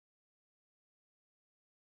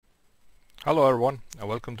Hello everyone, and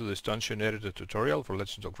welcome to this dungeon editor tutorial for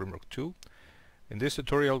Legend of Grimrock 2. In this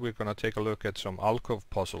tutorial we're going to take a look at some Alcove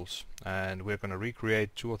puzzles, and we're going to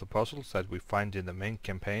recreate two of the puzzles that we find in the main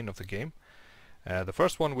campaign of the game. The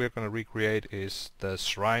first one we're going to recreate is the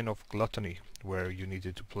Shrine of Gluttony, where you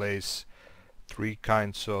needed to place three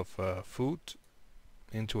kinds of food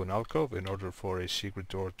into an alcove in order for a secret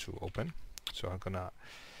door to open. So I'm going to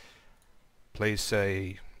place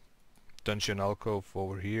a dungeon alcove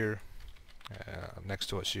over here next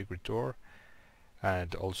to a secret door,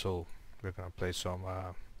 and also we're going to place some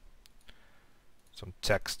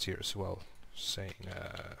text here as well saying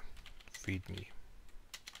feed me.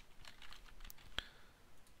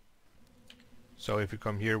 So if you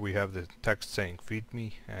come here, we have the text saying feed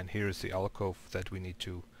me, and here is the alcove that we need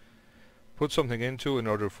to put something into in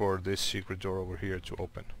order for this secret door over here to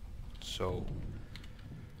open. So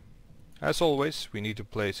as always, we need to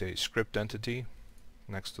place a script entity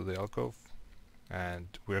next to the alcove,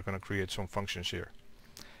 and we're going to create some functions here.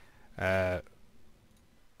 The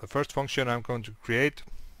first function I'm going to create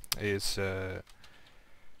is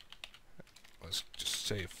let's just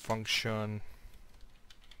say function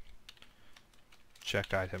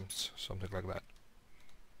check items, something like that,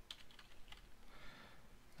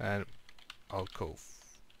 and alcove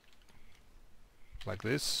like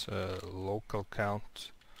this, local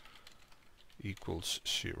count equals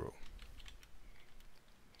 0.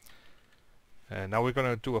 And now we're going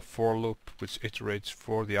to do a for loop which iterates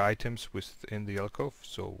for the items within the alcove.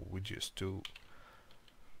 So we just do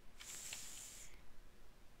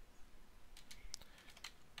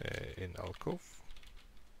in alcove.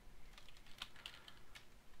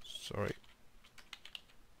 Sorry.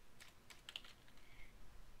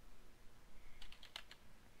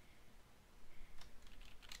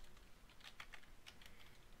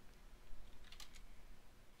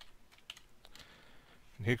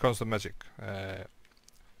 Here comes the magic.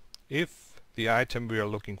 If the item we are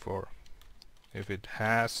looking for, if it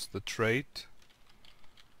has the trait,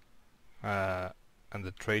 and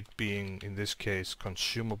the trait being in this case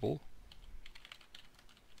consumable,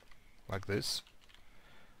 like this,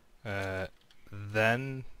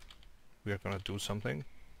 then we are going to do something.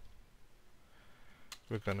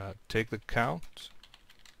 We're going to take the count,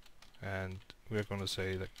 and we're going to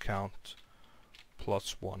say the count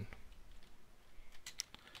 +1.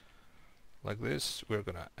 Like this. We're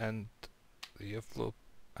gonna end the if loop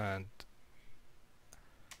and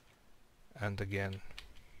again.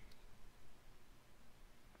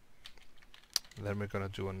 Then we're gonna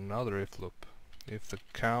do another if loop. If the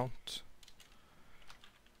count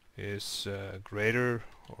is greater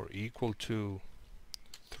or equal to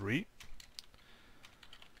 3,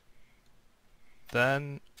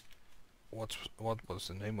 then what was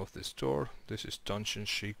the name of this door? This is Dungeon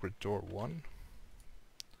Secret Door 1.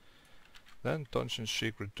 Then Dungeon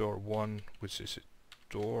Secret Door 1, which is a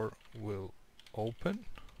door, will open,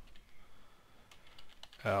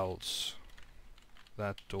 else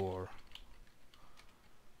that door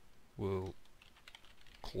will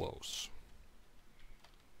close.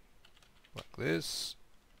 Like this,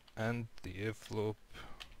 and the if loop,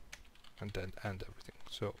 and then end everything.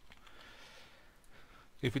 So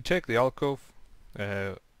if we take the alcove,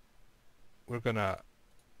 we're gonna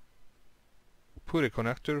put a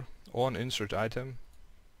connector on insert item.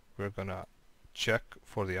 We're gonna check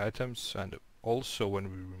for the items, and also when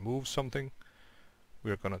we remove something,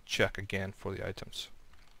 we're gonna check again for the items.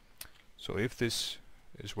 So if this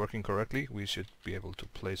is working correctly, we should be able to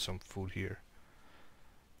place some food here.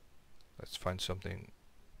 Let's find something.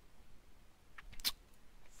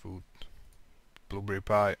 Food, blueberry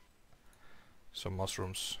pie, some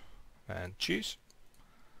mushrooms, and cheese,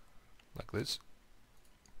 like this.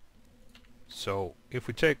 So if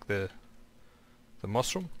we take the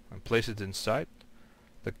mushroom and place it inside,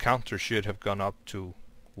 the counter should have gone up to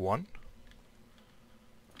 1.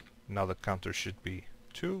 Now the counter should be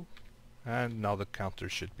 2, and now the counter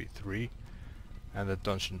should be 3, and the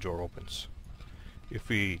dungeon door opens. If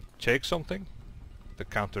we take something, the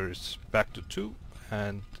counter is back to 2,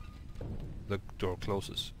 and the door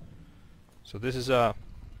closes. So this is a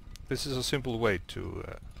simple way to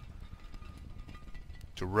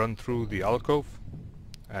run through the alcove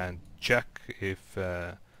and check if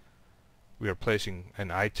we are placing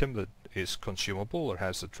an item that is consumable or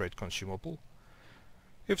has the trait consumable.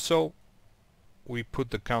 If so, we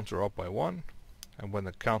put the counter up by 1, and when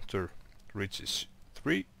the counter reaches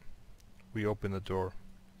 3, we open the door,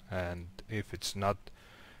 and if it's not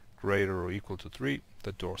greater or equal to 3,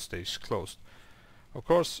 the door stays closed. Of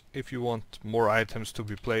course, if you want more items to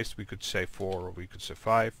be placed, we could say 4 or we could say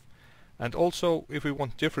 5. And also, if we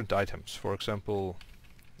want different items, for example,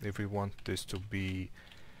 if we want this to be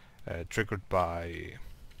triggered by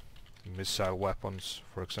missile weapons,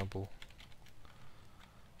 for example.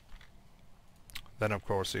 Then of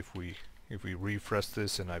course if we refresh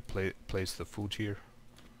this and I place the food here,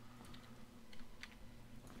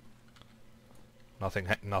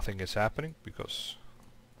 nothing is happening because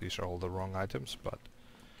these are all the wrong items. But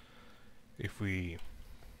if we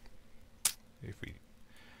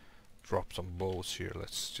drop some bows here,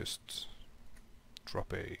 let's just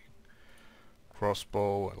drop a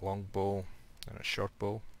crossbow, a long bow and a short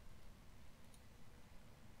bow.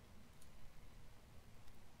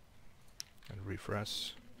 And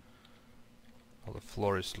refresh. All the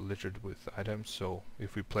floor is littered with items, so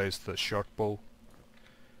if we place the short bow,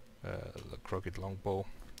 the crooked long bow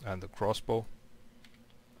and the crossbow.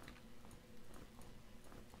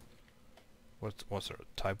 Was there a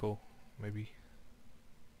typo maybe?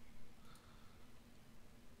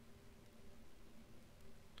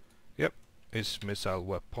 Yep, it's missile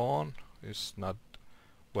weapon, it's not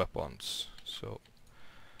weapons. So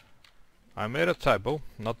I made a typo,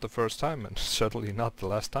 not the first time and certainly not the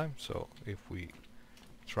last time. So if we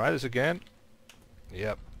try this again,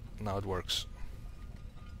 yep, now it works.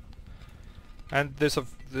 And this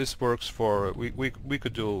works for we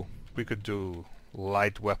could do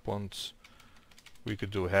light weapons, we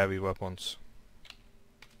could do heavy weapons.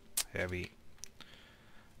 Heavy.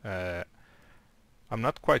 I'm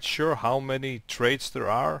not quite sure how many traits there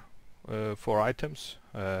are for items.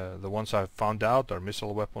 The ones I've found out are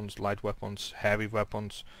missile weapons, light weapons, heavy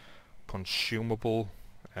weapons, consumable,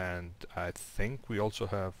 and I think we also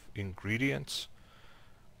have ingredients,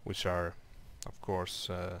 which are of course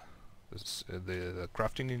the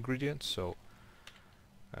crafting ingredients. So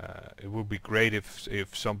it would be great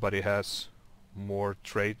if somebody has more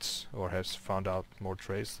traits or has found out more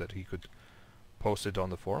traits that he could post it on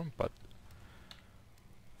the forum. But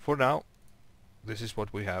for now, this is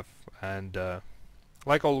what we have, and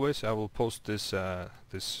like always, I will post this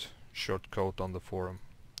this shortcode on the forum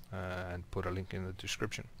and put a link in the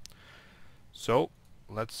description. So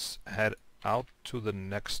let's head out to the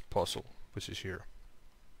next puzzle, which is here.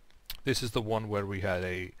 This is the one where we had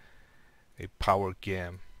a power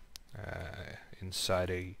gem inside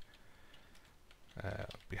a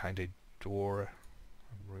behind a door.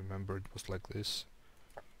 I remember it was like this,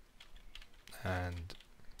 and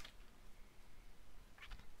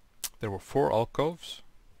there were 4 alcoves,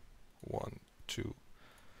 1, 2,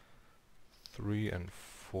 3 and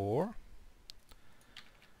 4,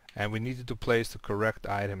 and we needed to place the correct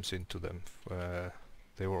items into them.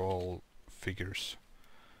 They were all figures.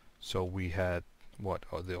 So we had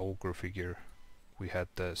the ogre figure, we had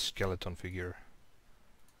the skeleton figure,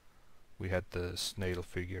 we had the snail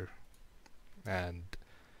figure, and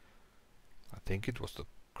I think it was the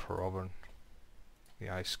Crovan. The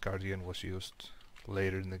Ice Guardian was used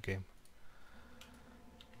later in the game.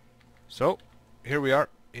 So here we are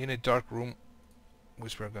in a dark room,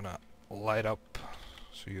 which we're gonna light up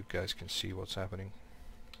so you guys can see what's happening.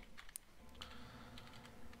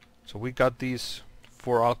 So we got these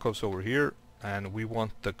 4 alcoves over here, and we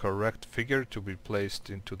want the correct figure to be placed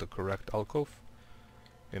into the correct alcove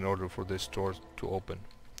in order for this door to open.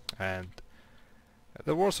 And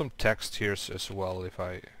there was some text here as well, if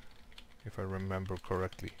I remember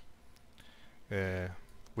correctly,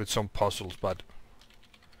 with some puzzles, but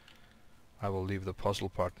I will leave the puzzle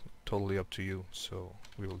part totally up to you. So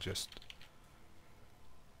we will just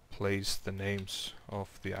place the names of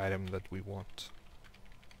the item that we want.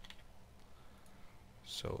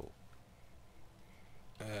 So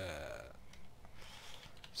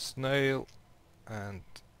snail and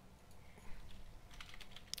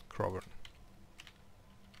Crovan,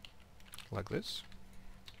 like this.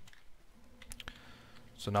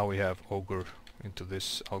 So now we have ogre into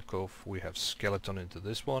this alcove, we have skeleton into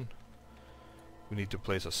this one, we need to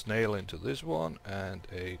place a snail into this one and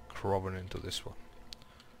a Crovan into this one,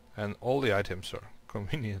 and all the items are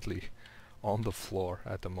conveniently on the floor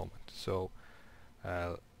at the moment. So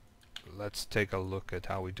let's take a look at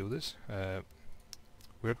how we do this.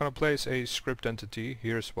 We're going to place a script entity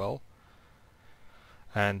here as well,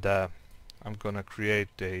 and I'm going to create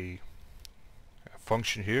a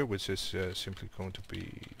function here, which is simply going to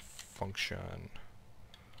be function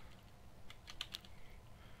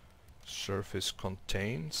surface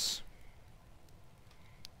contains,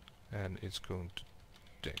 and it's going to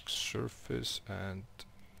take surface and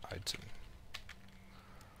item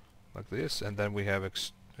like this, and then we have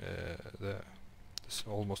this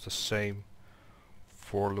almost the same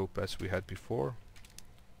for loop as we had before.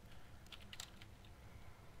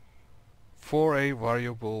 For a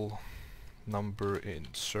variable number in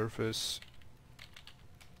surface,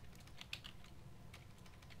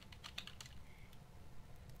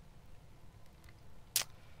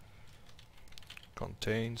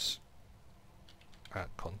 contains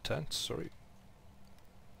contents, sorry,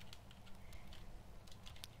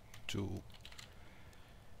 to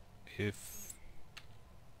if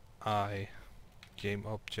I game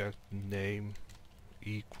object name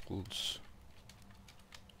equals,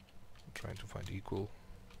 I'm trying to find equal,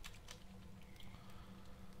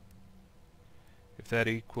 if that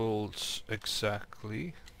equals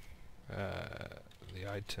exactly the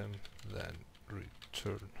item, then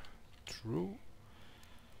return true,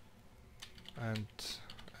 and.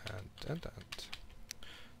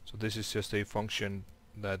 So this is just a function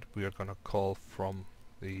that we are gonna call from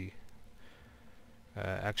the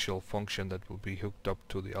actual function that will be hooked up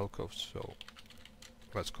to the alcove. So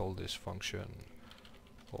let's call this function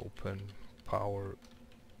open power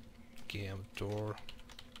game door,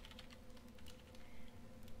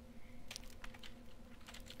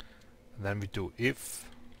 and then we do if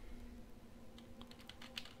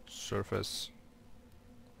surface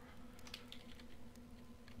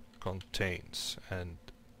contains, and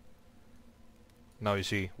now you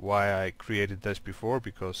see why I created this before,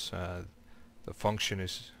 because the function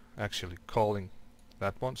is actually calling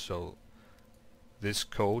that one, so this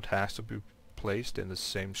code has to be placed in the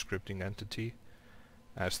same scripting entity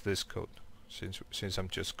as this code, since I'm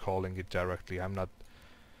just calling it directly. I'm not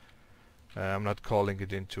calling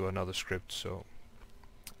it into another script. So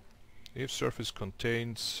if surface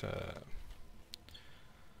contains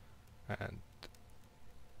and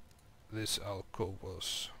this alcove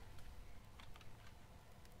was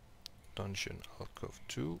dungeon alcove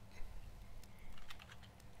 2,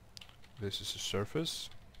 this is a surface,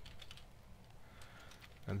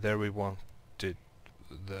 and there we wanted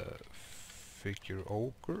the figure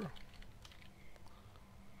ogre.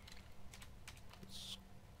 Let's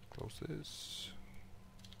close this.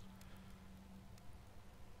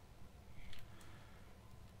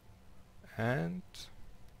 And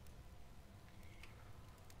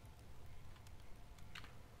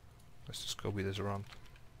let's just copy this around.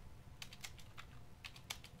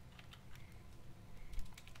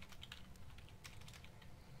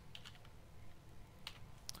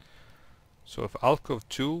 So if alcove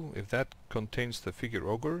 2, if that contains the figure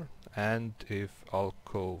ogre, and if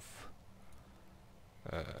alcove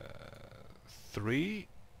 3,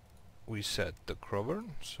 we set the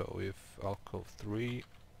crovern. So if alcove 3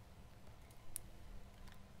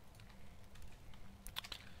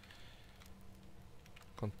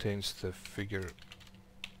 contains the figure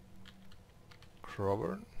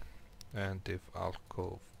crovern, and if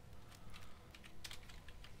alcove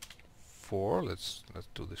 4, let's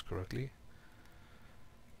do this correctly.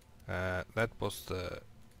 That was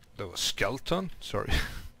skeleton, sorry.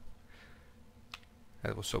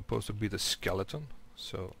 That was supposed to be the skeleton.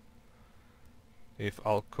 So if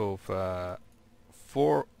alcove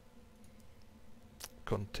 4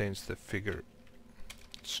 contains the figure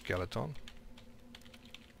skeleton,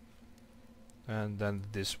 and then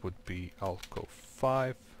this would be alcove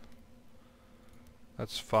 5.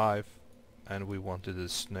 That's 5, and we wanted a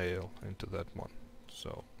snail into that one.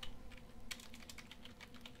 So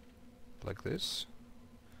like this.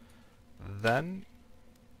 Then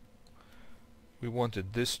we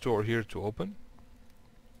wanted this door here to open.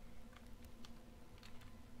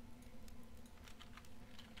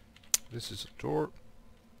 This is a door.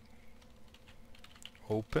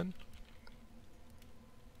 Open.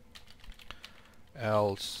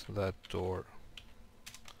 Else that door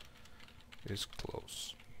is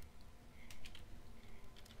closed.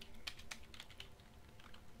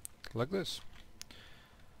 Like this.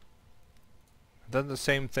 Then the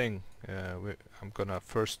same thing, I'm gonna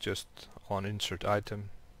first just on insert item,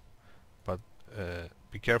 but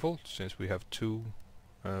be careful, since we have two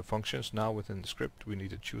functions now within the script, we need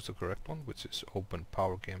to choose the correct one, which is open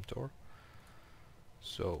power game door.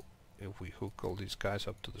 So if we hook all these guys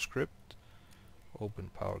up to the script, open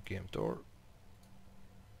power game door,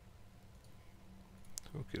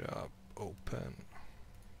 hook it up, open,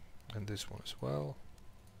 and this one as well.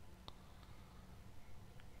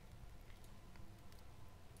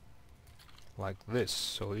 Like this.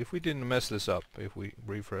 So if we didn't mess this up, if we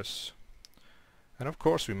refresh, and of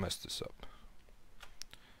course we messed this up.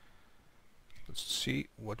 Let's see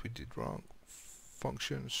what we did wrong.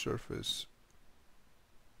 Function surface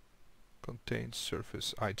contains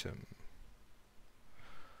surface item.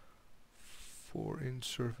 For in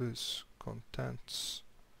surface contents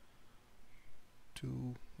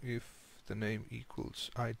to if the name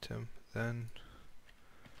equals item, then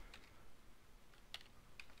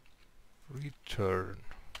return.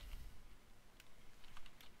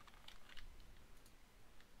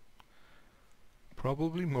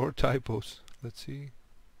 Probably more typos. Let's see.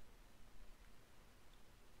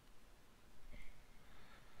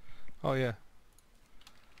 Oh yeah.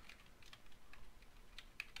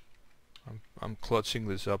 I'm clutching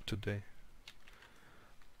this up today.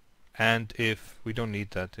 And if we don't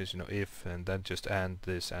need that, is, you know, if, and then just and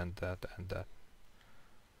this and that and that.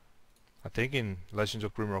 I think in Legend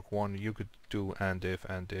of Grimrock 1 you could do and if,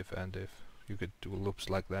 and if, and if. You could do loops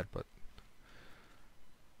like that, but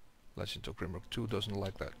Legend of Grimrock 2 doesn't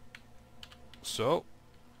like that. So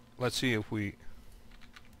let's see if we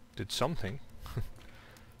did something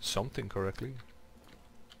something correctly.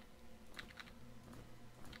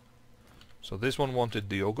 So this one wanted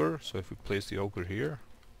the ogre, so if we place the ogre here,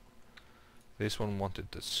 this one wanted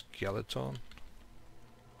the skeleton,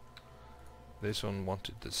 this one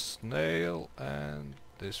wanted the snail, and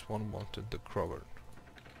this one wanted the crowbar.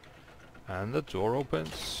 And the door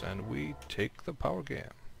opens and we take the power game.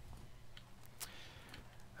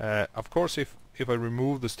 Of course, if I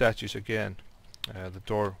remove the statues again, the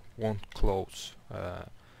door won't close.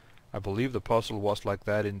 I believe the puzzle was like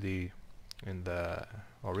that in the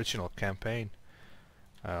original campaign,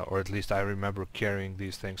 or at least I remember carrying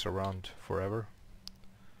these things around forever.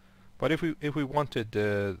 But if we wanted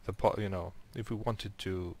if we wanted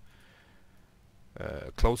to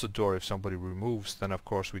close the door if somebody removes, then of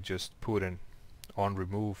course we just put an on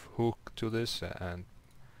remove hook to this, and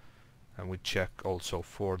we check also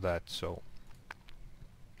for that. So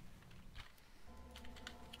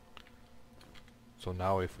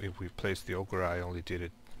now if we place the ogre, I did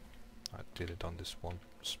it on this one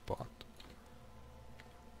spot.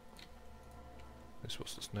 This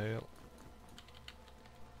was the snail.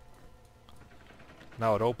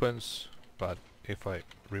 Now it opens, but if I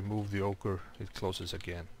remove the ogre, it closes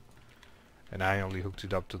again. And I only hooked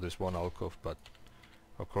it up to this one alcove, but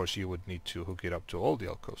of course you would need to hook it up to all the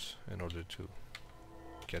alcoves in order to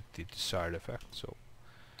get the desired effect.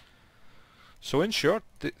 So in short,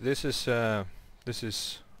 this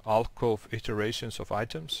is alcove iterations of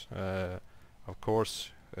items. Of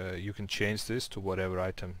course, you can change this to whatever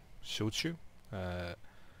item suits you.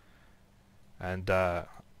 And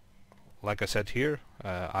like I said here,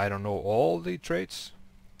 I don't know all the traits.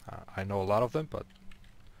 I know a lot of them, but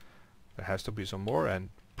there has to be some more, and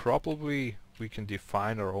probably we can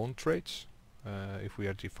define our own traits if we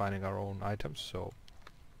are defining our own items. So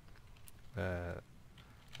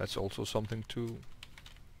that's also something to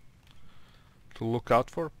look out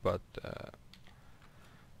for. But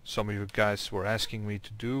some of you guys were asking me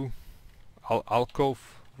to do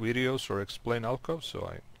alcove videos or explain alcoves,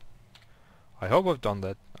 so I hope I've done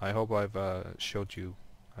that. I hope I've showed you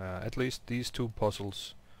at least these two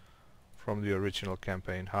puzzles from the original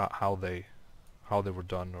campaign, how they were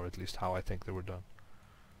done, or at least how I think they were done.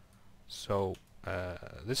 So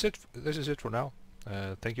this is it for now.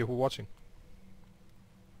 Thank you for watching.